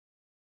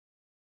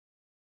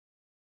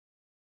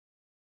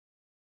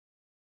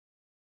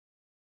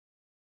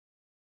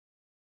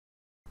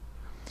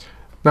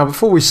Now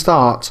before we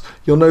start,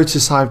 you'll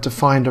notice I've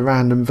defined a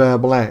random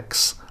variable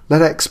x.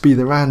 Let x be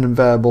the random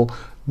variable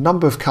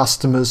number of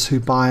customers who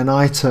buy an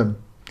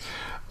item.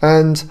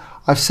 And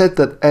I've said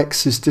that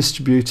x is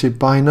distributed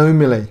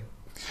binomially.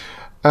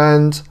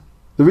 And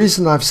the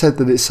reason I've said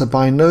that it's a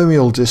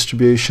binomial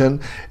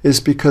distribution is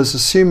because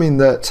assuming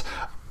that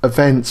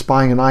events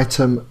buying an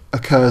item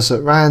occurs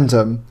at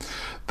random,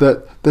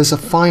 that there's a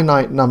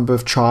finite number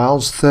of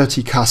trials,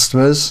 30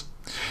 customers.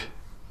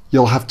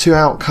 You'll have two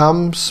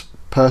outcomes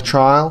per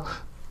trial.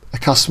 A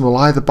customer will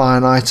either buy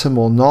an item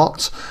or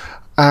not,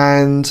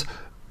 and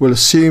we'll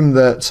assume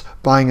that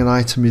buying an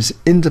item is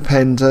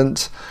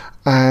independent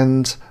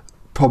and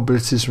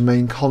probabilities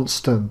remain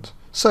constant.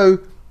 So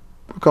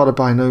we've got a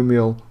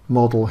binomial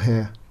model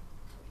here.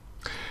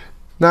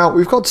 Now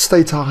we've got to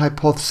state our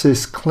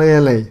hypothesis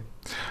clearly,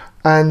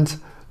 and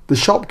the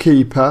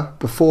shopkeeper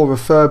before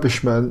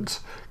refurbishment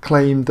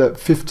claimed that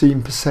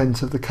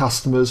 15% of the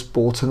customers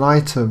bought an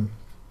item.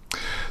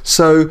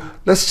 So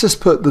let's just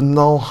put the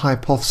null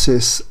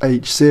hypothesis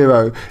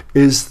H0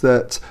 is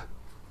that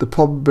the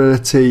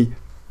probability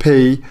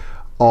P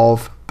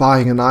of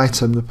buying an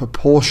item, the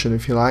proportion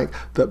if you like,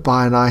 that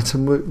buy an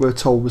item we're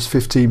told was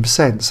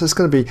 15%. So it's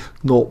going to be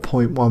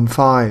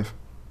 0.15.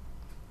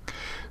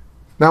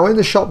 Now when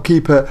the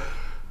shopkeeper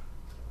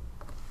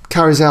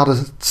carries out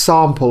a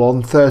sample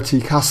on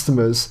 30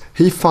 customers,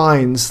 he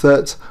finds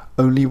that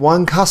only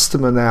one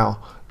customer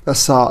now,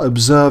 that's our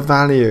observed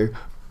value,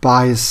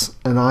 buys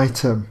an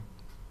item.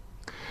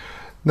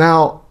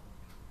 Now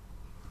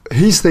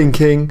he's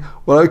thinking,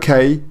 well,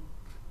 okay,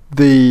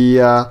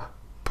 the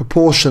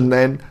proportion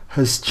then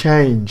has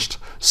changed.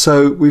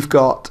 So we've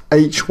got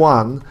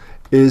H1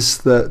 is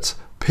that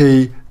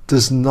P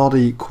does not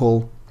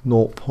equal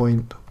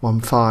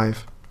 0.15.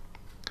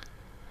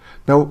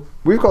 Now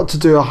we've got to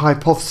do a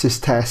hypothesis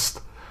test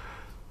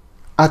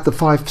at the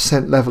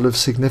 5% level of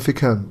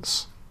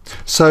significance.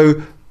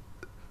 So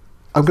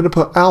I'm going to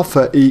put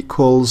alpha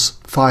equals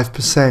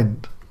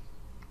 5%.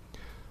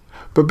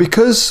 But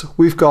because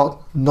we've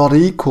got not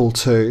equal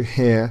to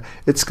here,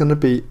 it's going to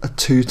be a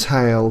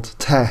two-tailed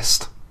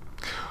test.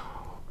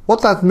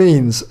 What that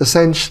means,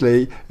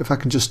 essentially, if I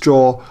can just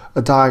draw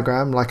a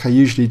diagram like I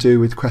usually do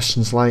with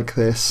questions like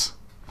this,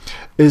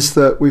 is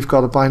that we've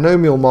got a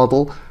binomial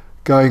model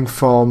going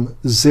from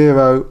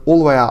 0 all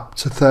the way up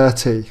to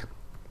 30.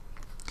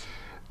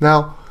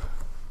 Now,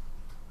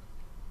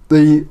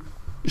 the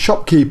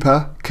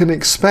shopkeeper can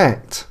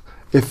expect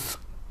if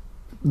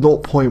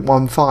 0.15,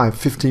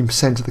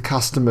 15% of the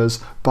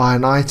customers buy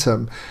an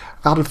item,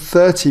 out of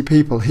 30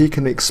 people he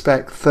can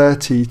expect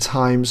 30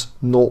 times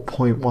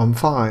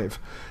 0.15,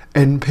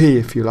 NP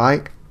if you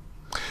like.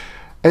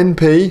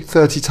 NP,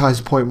 30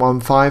 times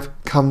 0.15,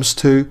 comes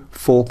to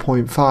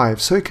 4.5,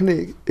 so he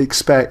can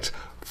expect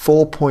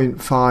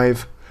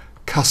 4.5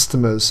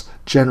 customers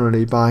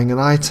generally buying an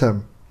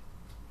item.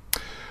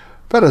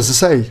 But as I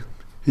say,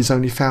 he's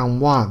only found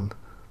one.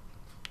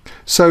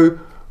 So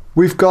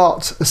we've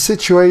got a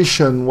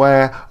situation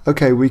where,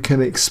 okay, we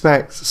can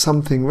expect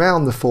something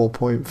around the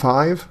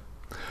 4.5,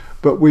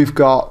 but we've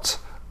got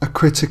a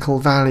critical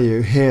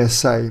value here,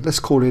 say, let's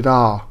call it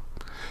R.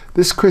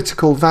 This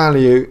critical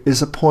value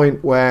is a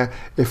point where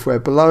if we're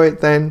below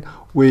it, then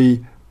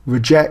we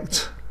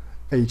reject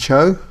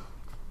HO,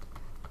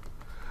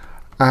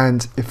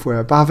 and if we're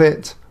above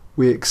it,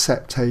 we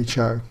accept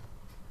HO.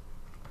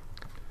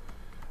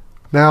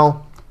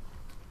 Now,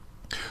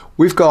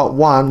 we've got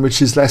 1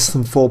 which is less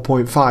than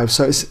 4.5,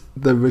 so it's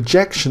the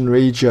rejection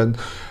region.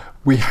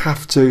 We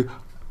have to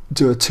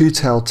do a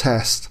two-tailed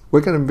test. We're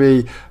going to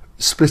be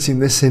splitting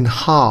this in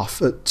half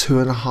at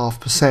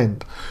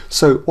 2.5%.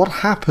 So what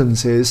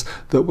happens is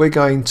that we're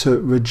going to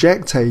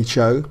reject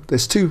HO.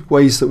 There's two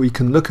ways that we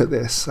can look at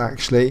this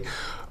actually.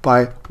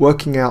 By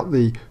working out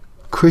the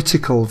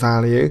critical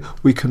value,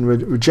 we can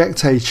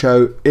reject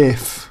HO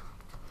if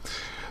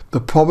the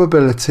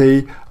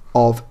probability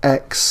of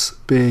x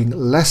being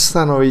less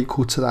than or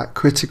equal to that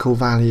critical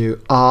value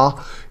R,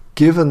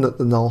 given that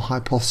the null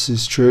hypothesis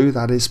is true,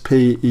 that is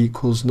P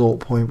equals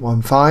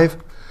 0.15,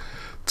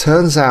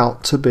 turns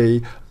out to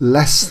be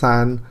less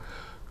than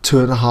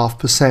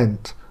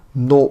 2.5%,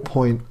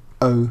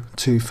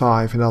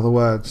 0.025 in other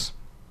words.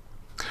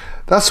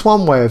 That's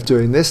one way of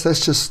doing this.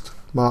 Let's just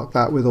mark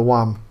that with a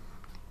 1.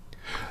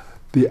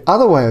 The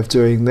other way of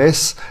doing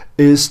this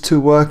is to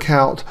work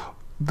out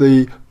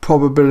the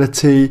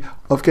probability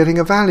of getting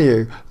a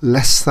value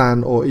less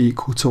than or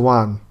equal to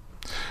 1.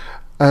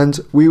 And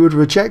we would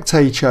reject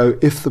HO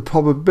if the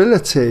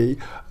probability,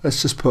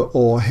 let's just put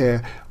OR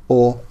here,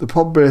 or the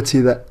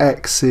probability that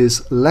x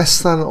is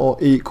less than or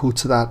equal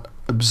to that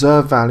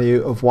observed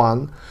value of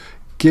 1,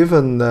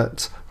 given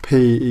that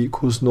P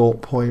equals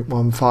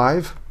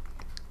 0.15,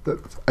 that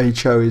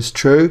HO is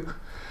true,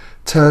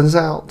 turns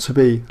out to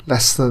be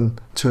less than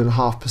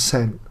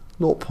 2.5%,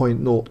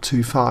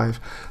 0.025.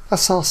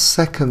 That's our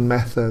second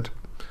method,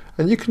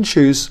 and you can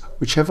choose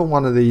whichever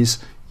one of these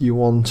you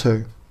want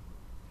to.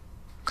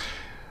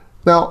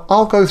 Now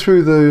I'll go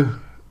through the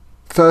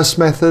first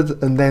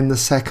method and then the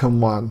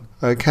second one,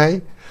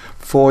 okay,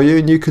 for you,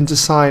 and you can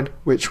decide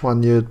which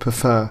one you'd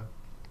prefer.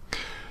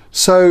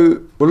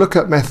 So we'll look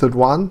at method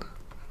 1.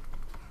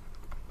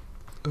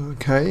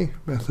 Okay,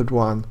 method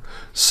 1.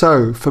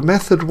 So for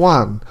method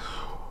 1,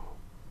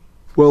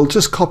 we'll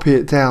just copy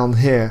it down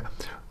here.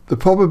 The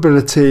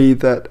probability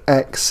that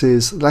x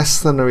is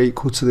less than or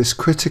equal to this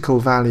critical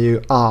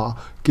value r,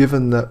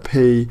 given that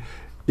p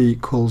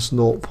equals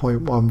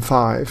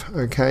 0.15,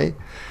 okay?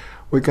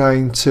 We're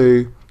going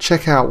to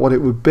check out what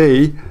it would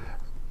be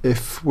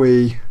if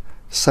we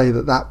say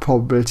that that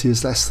probability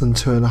is less than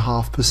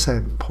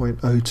 2.5%,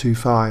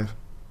 0.025.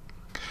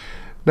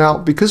 Now,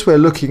 because we're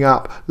looking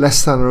up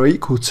less than or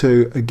equal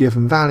to a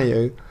given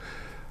value,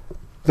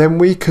 then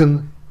we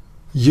can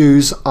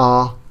use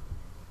our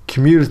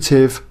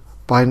cumulative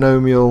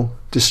binomial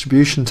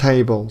distribution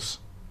tables.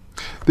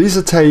 These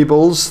are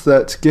tables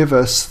that give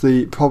us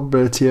the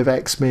probability of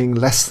x being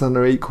less than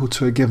or equal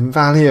to a given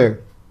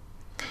value.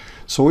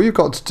 So all you've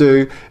got to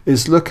do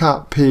is look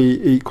up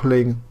p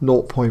equaling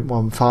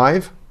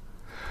 0.15,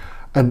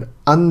 and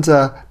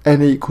under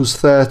n equals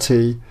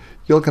 30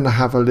 you're going to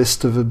have a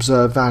list of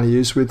observed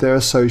values with their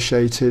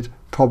associated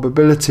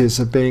probabilities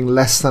of being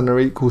less than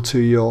or equal to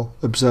your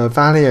observed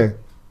value.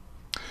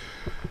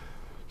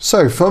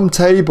 So from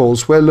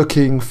tables we're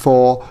looking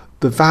for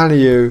the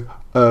value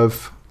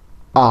of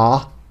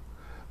r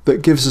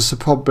that gives us a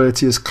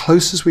probability as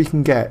close as we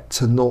can get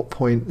to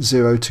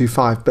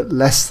 0.025, but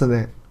less than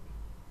it.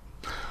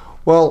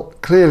 Well,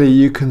 clearly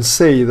you can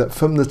see that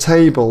from the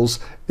tables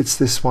it's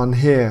this one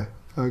here,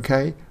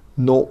 okay,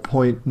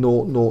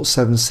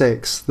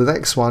 0.0076. The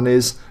next one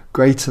is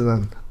greater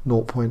than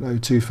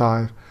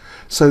 0.025.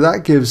 So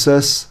that gives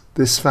us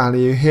this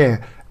value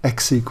here,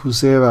 x equals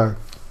 0.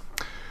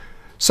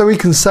 So we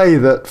can say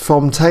that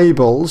from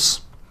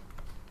tables,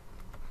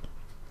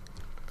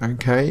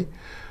 okay,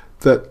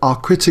 that our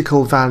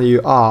critical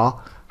value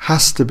r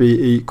has to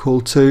be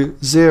equal to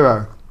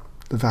 0,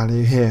 the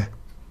value here.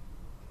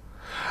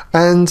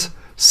 And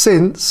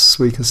since,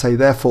 we can say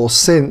therefore,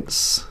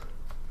 since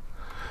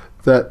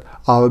that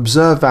our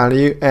observed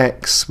value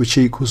x, which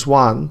equals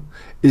 1,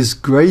 is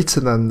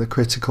greater than the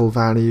critical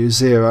value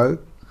 0,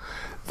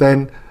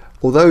 then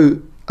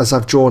although, as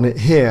I've drawn it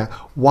here,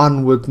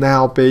 1 would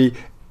now be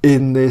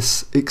in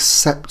this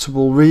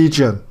acceptable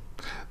region.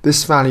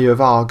 This value of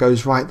r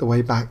goes right the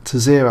way back to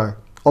 0.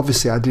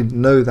 Obviously I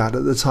didn't know that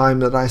at the time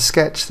that I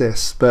sketched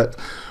this, but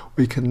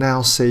we can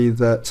now see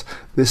that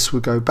this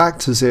would go back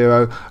to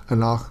 0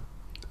 and our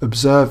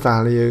observed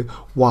value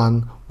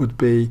 1 would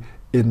be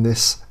in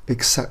this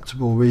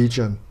acceptable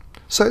region.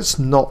 So it's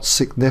not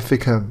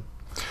significant.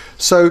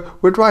 So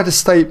we'd write a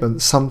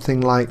statement something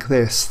like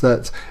this,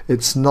 that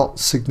it's not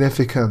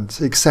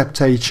significant except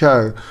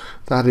HO,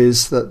 that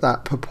is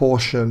that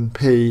proportion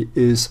P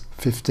is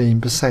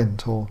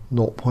 15% or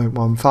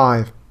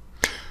 0.15.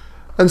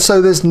 And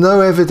so there's no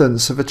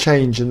evidence of a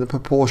change in the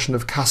proportion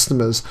of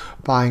customers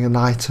buying an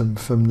item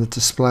from the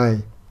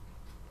display.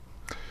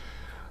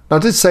 Now, I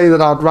did say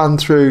that I'd run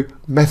through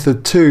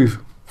method 2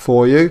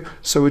 for you,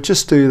 so we'll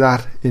just do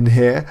that in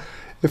here.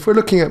 If we're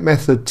looking at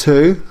method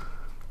 2,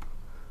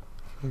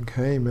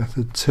 okay,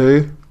 method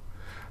 2,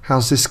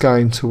 how's this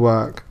going to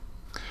work?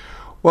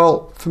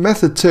 Well, for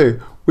method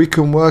 2, we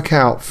can work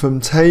out from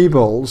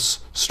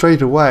tables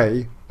straight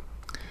away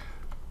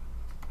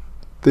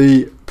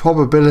the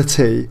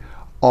probability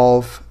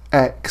of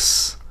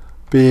x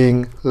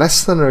being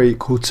less than or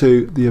equal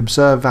to the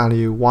observed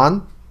value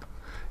 1,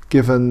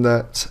 given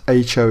that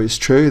HO is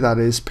true, that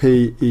is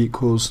P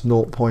equals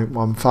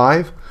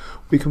 0.15.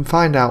 We can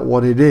find out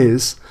what it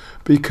is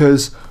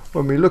because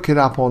when we look it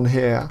up on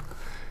here,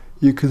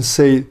 you can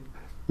see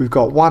we've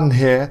got 1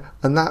 here,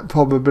 and that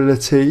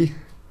probability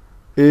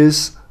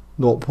is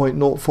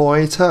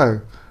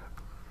 0.0480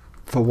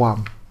 for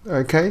 1.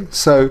 Okay,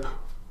 so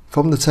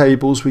from the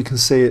tables we can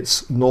see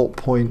it's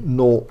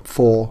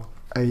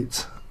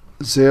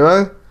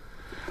 0.0480.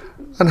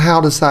 And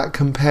how does that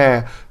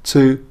compare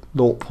to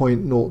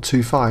 0.025,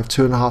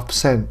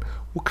 2.5%?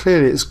 Well,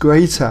 clearly it's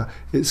greater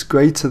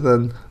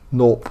than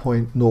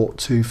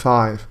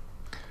 0.025.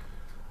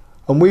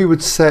 And we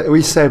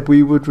said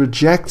we would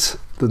reject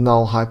the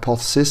null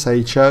hypothesis,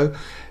 HO,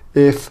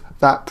 if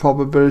that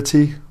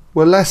probability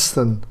were less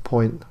than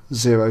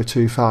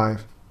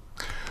 0.025.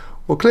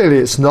 Well, clearly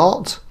it's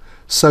not,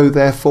 so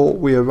therefore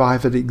we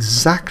arrive at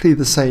exactly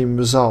the same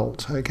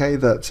result, okay,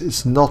 that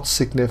it's not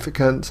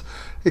significant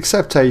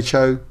except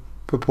HO,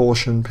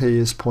 proportion P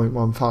is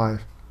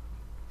 0.15.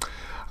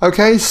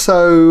 Okay,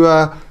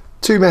 so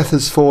 2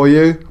 methods for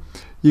you.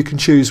 You can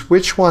choose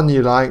which one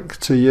you like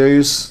to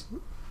use.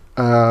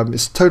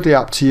 It's totally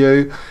up to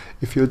you.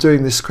 If you're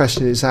doing this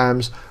question in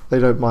exams, they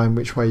don't mind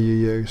which way you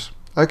use.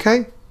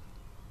 Okay?